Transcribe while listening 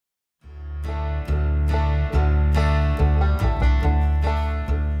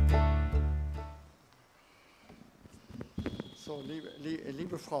So,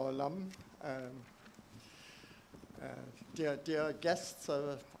 liebe Frau Lam, dear guests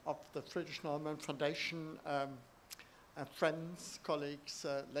of the Friedrich Naumann Foundation, friends, colleagues,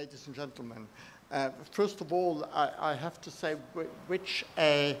 ladies and gentlemen. First of all, I have to say which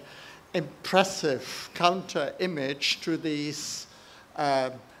impressive counter-image to these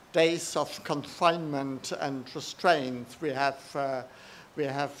days of confinement and restraint we have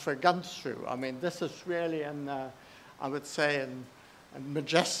gone through. I mean, this is really I would say, a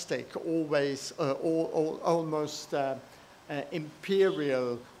majestic, always, almost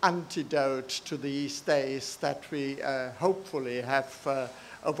imperial antidote to these days that we hopefully have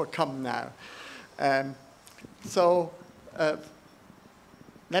overcome now.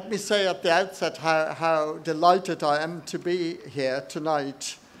 Let me say at the outset how delighted I am to be here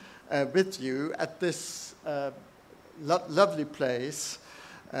tonight with you at this lovely place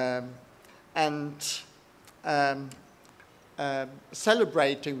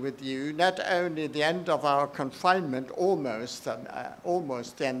celebrating with you not only the end of our confinement, almost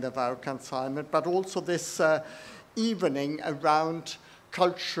the end of our confinement, but also this evening around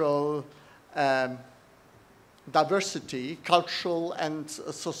cultural diversity, cultural and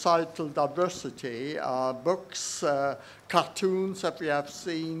societal diversity, books, cartoons that we have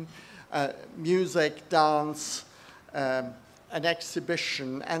seen, music, dance, an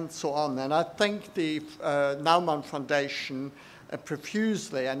exhibition, and so on. And I thank the Naumann Foundation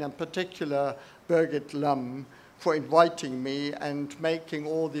profusely, and in particular Birgit Lum, for inviting me and making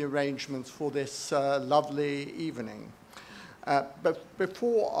all the arrangements for this lovely evening. But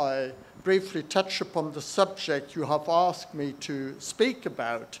before I briefly touch upon the subject you have asked me to speak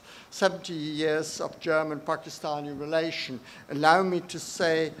about, 70 years of German-Pakistani relation, allow me to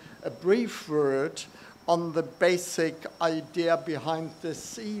say a brief word on the basic idea behind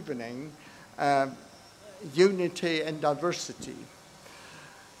this evening, unity and diversity.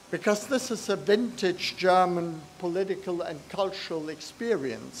 Because this is a vintage German political and cultural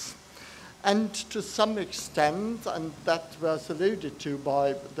experience. And to some extent, and that was alluded to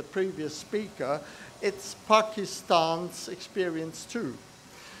by the previous speaker, it's Pakistan's experience too.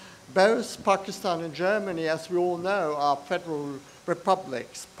 Both Pakistan and Germany, as we all know, are federal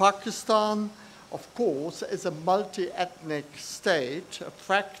republics. Pakistan, of course, is a multi-ethnic state, a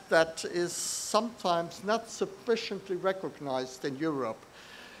fact that is sometimes not sufficiently recognized in Europe.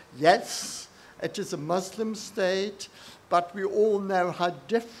 Yes, it is a Muslim state, but we all know how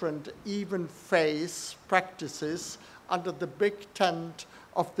different even faith practices under the big tent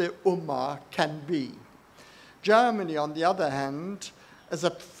of the ummah can be. Germany, on the other hand, is a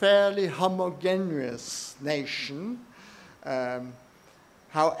fairly homogeneous nation,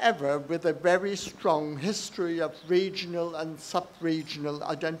 however, with a very strong history of regional and sub-regional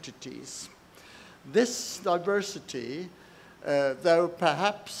identities. This diversity, though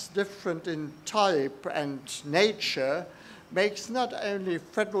perhaps different in type and nature, makes not only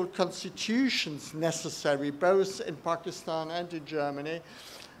federal constitutions necessary, both in Pakistan and in Germany,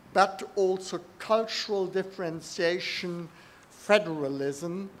 but also cultural differentiation,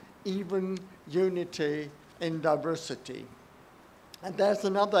 federalism, even unity in diversity. And there's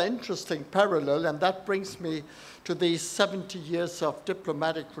another interesting parallel, and that brings me to these 70 years of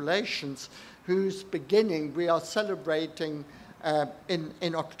diplomatic relations, whose beginning we are celebrating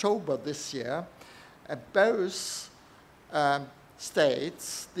in October this year. Both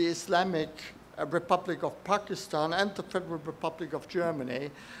states, the Islamic Republic of Pakistan and the Federal Republic of Germany,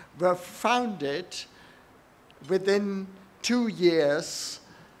 were founded within 2 years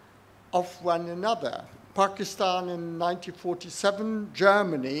of one another. Pakistan in 1947,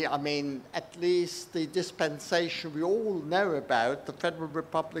 Germany, I mean, at least the dispensation we all know about, the Federal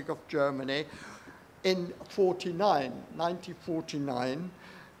Republic of Germany, in 1949,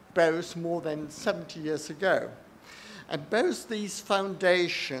 both more than 70 years ago. And both these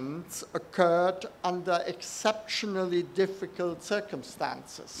foundations occurred under exceptionally difficult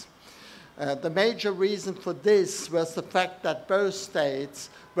circumstances. The major reason for this was the fact that both states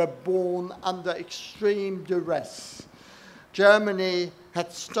were born under extreme duress. Germany had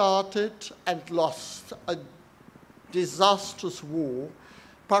started and lost a disastrous war.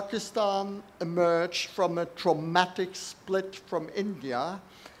 Pakistan emerged from a traumatic split from India,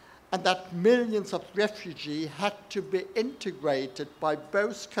 and that millions of refugees had to be integrated by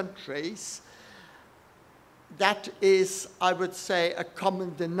both countries. That is, I would say, a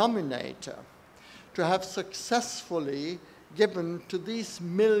common denominator, to have successfully given to these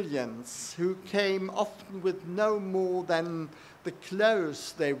millions who came often with no more than the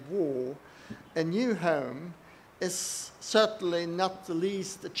clothes they wore a new home is certainly not the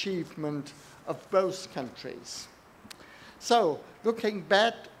least achievement of both countries. So, looking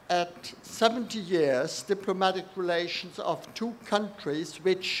back at 70 years, diplomatic relations of two countries,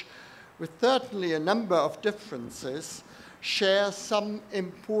 which, with certainly a number of differences, share some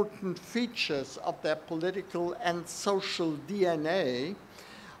important features of their political and social DNA,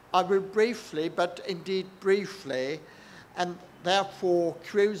 I will briefly, but indeed briefly, and therefore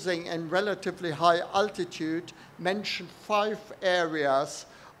cruising in relatively high altitude, mention 5 areas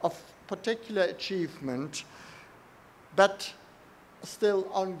of particular achievement, but still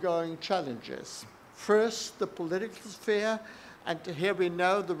ongoing challenges. First, the political sphere, and here we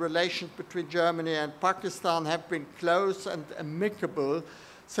know the relations between Germany and Pakistan have been close and amicable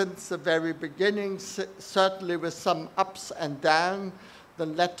since the very beginning, certainly with some ups and downs,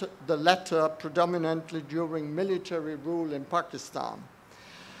 the latter predominantly during military rule in Pakistan.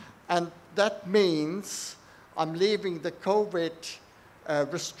 And that means I'm leaving the COVID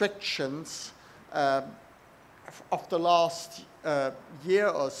restrictions of the last year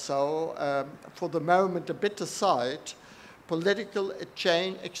or so, for the moment, a bit aside. Political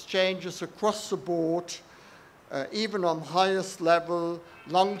exchanges across the board, even on highest level,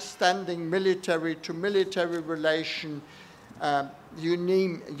 long-standing military-to-military relation, you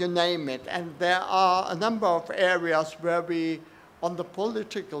name it. And there are a number of areas where we, on the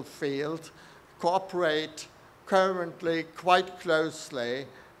political field, cooperate currently quite closely.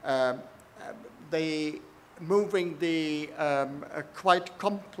 Moving the quite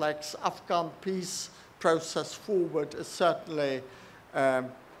complex Afghan peace process forward is certainly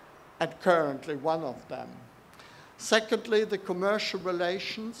and currently one of them. Secondly, the commercial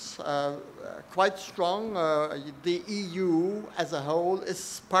relations, quite strong. The EU as a whole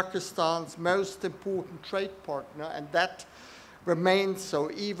is Pakistan's most important trade partner, and that remains so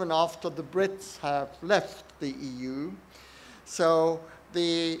even after the Brits have left the EU. So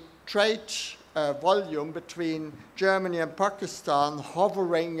the trade volume between Germany and Pakistan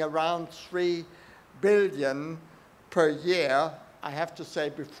hovering around 3 billion per year, I have to say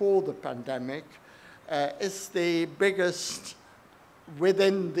before the pandemic, is the biggest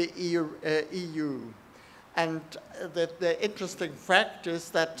within the EU. And the interesting fact is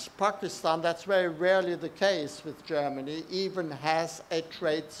that Pakistan, that's very rarely the case with Germany, even has a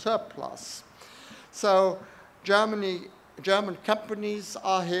trade surplus. So German companies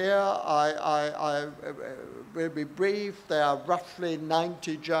are here. I will be brief. There are roughly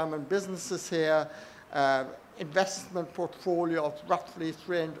 90 German businesses here. Investment portfolio of roughly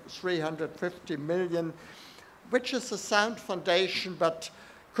 350 million, which is a sound foundation, but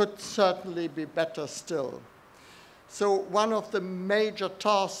could certainly be better still. So one of the major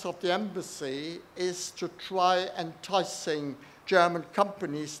tasks of the embassy is to try enticing German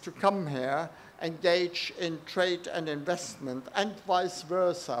companies to come here, engage in trade and investment, and vice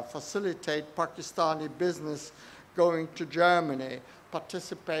versa, facilitate Pakistani business going to Germany,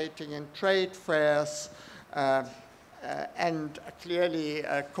 participating in trade fairs, and clearly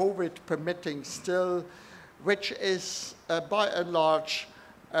COVID permitting still, which is by and large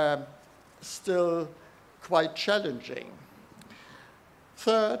still quite challenging.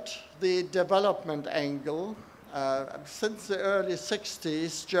 Third, the development angle. Since the early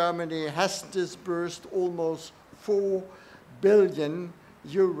 60s, Germany has disbursed almost 4 billion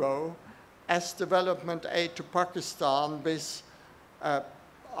euro as development aid to Pakistan with,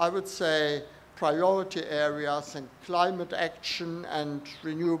 I would say, priority areas in climate action and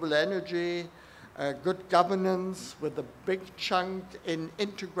renewable energy, good governance with a big chunk in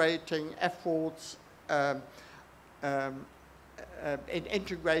integrating efforts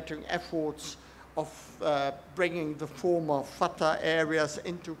of bringing the former Fatah areas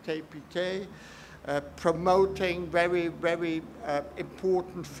into KPK, promoting very, very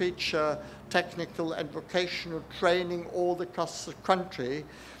important feature, technical and vocational training all across the country,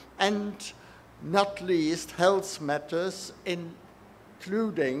 and not least health matters,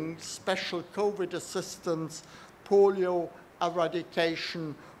 including special COVID assistance, polio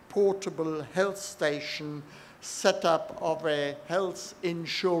eradication, portable health station, setup of a health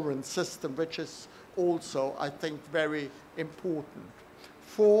insurance system, which is also, I think, very important.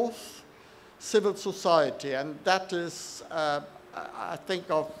 Fourth, civil society, and that is, I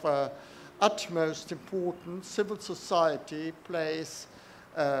think, of utmost importance. Civil society plays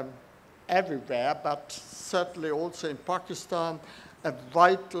everywhere, but certainly also in Pakistan, a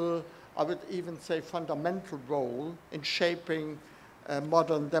vital, I would even say fundamental role in shaping a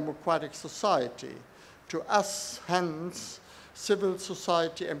modern democratic society. To us, hence, civil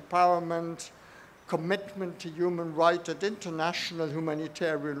society empowerment, commitment to human rights and international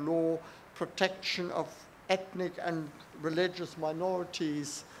humanitarian law, protection of ethnic and religious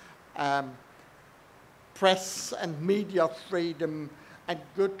minorities, press and media freedom and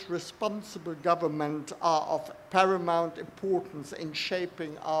good responsible government are of paramount importance in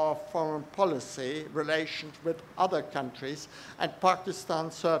shaping our foreign policy relations with other countries, and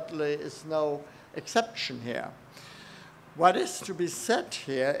Pakistan certainly is no exception here. What is to be said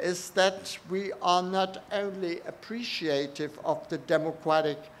here is that we are not only appreciative of the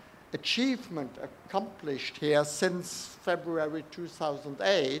democratic achievement accomplished here since February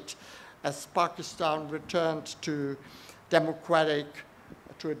 2008, as Pakistan returned to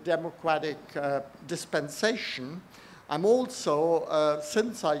a democratic dispensation. I'm also,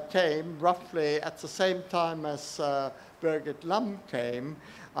 since I came, roughly at the same time as Birgit Lam came,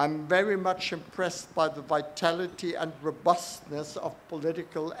 I'm very much impressed by the vitality and robustness of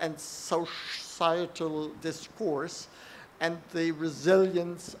political and societal discourse and the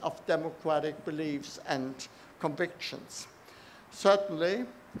resilience of democratic beliefs and convictions. Certainly,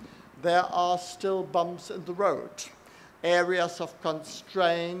 there are still bumps in the road, areas of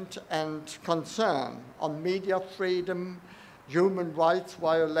constraint and concern on media freedom, human rights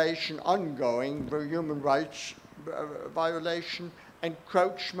violation, ongoing human rights violation,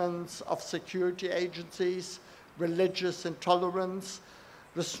 encroachments of security agencies, religious intolerance,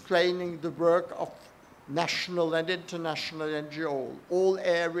 restraining the work of national and international NGOs, all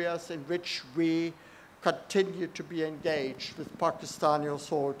areas in which we continue to be engaged with Pakistani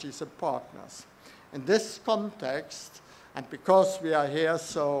authorities and partners. In this context, and because we are here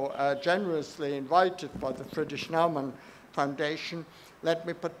so generously invited by the Friedrich Naumann Foundation, let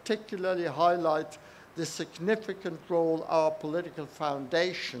me particularly highlight the significant role our political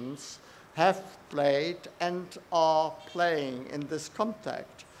foundations have played and are playing in this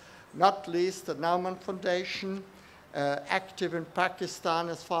context. Not least the Naumann Foundation, active in Pakistan,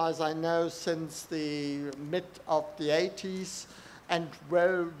 as far as I know, since the mid of the 80s, and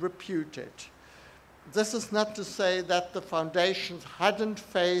well reputed. This is not to say that the foundations hadn't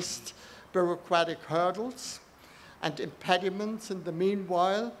faced bureaucratic hurdles and impediments in the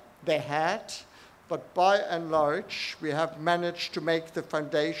meanwhile. They had, but by and large, we have managed to make the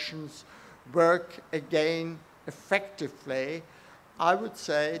foundations work again effectively, I would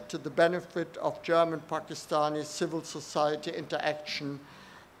say, to the benefit of German-Pakistani civil society interaction,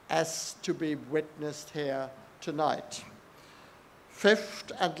 as to be witnessed here tonight.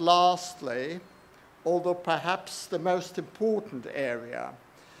 Fifth and lastly, although perhaps the most important area,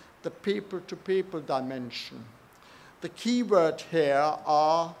 the people-to-people dimension. The key word here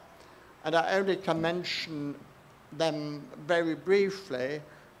are, and I only can mention them very briefly,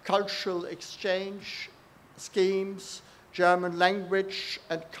 cultural exchange schemes, German language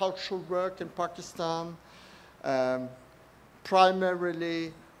and cultural work in Pakistan,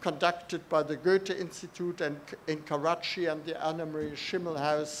 primarily conducted by the Goethe Institute in Karachi and the Anna Maria Schimmel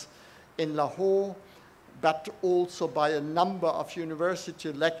House in Lahore, but also by a number of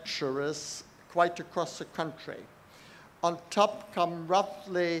university lecturers quite across the country. On top come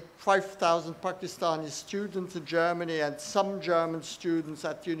roughly 5,000 Pakistani students in Germany and some German students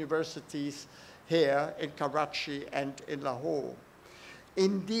at universities here in Karachi and in Lahore.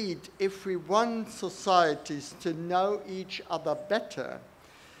 Indeed, if we want societies to know each other better,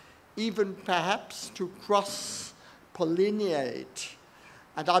 even perhaps to cross-pollinate,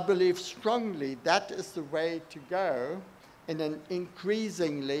 and I believe strongly that is the way to go in an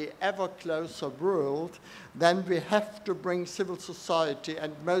increasingly ever closer world, then we have to bring civil society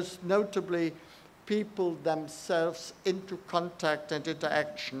and most notably people themselves into contact and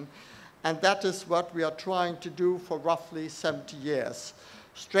interaction. And that is what we are trying to do for roughly 70 years.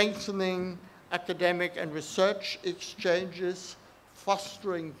 Strengthening academic and research exchanges,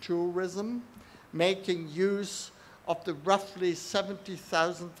 fostering tourism, making use of the roughly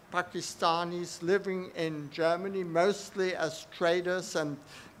 70,000 Pakistanis living in Germany, mostly as traders and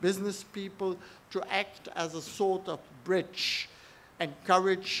business people, to act as a sort of bridge,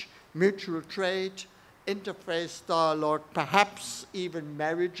 encourage mutual trade, interface dialogue, perhaps even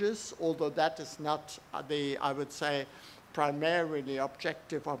marriages, although that is not the, I would say, primarily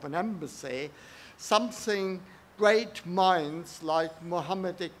objective of an embassy. Something great minds like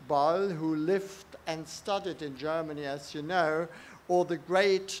Muhammad Iqbal, who lived and studied in Germany, as you know, or the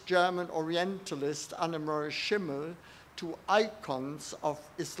great German Orientalist Anna Maria Schimmel, two icons of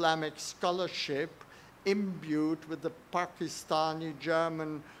Islamic scholarship imbued with the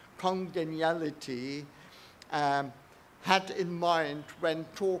Pakistani-German congeniality, had in mind when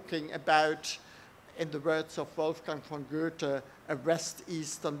talking about, in the words of Wolfgang von Goethe, a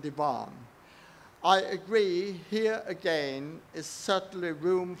West-Eastern divan. I agree, here again is certainly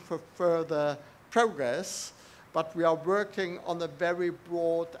room for further progress, but we are working on a very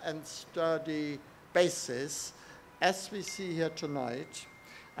broad and sturdy basis, as we see here tonight,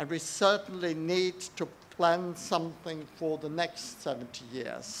 and we certainly need to plan something for the next 70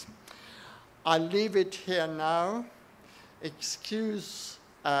 years. I leave it here now.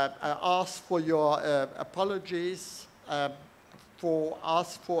 Ask for your apologies,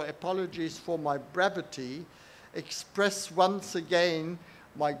 ask for apologies for my brevity, express once again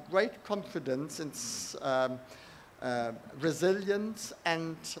my great confidence in resilience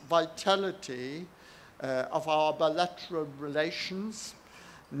and vitality of our bilateral relations,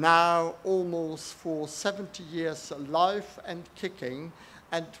 now almost for 70 years alive and kicking,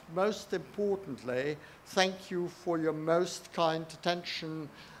 and most importantly, thank you for your most kind attention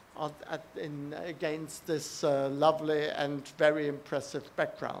against this lovely and very impressive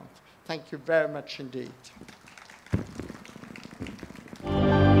background. Thank you very much indeed.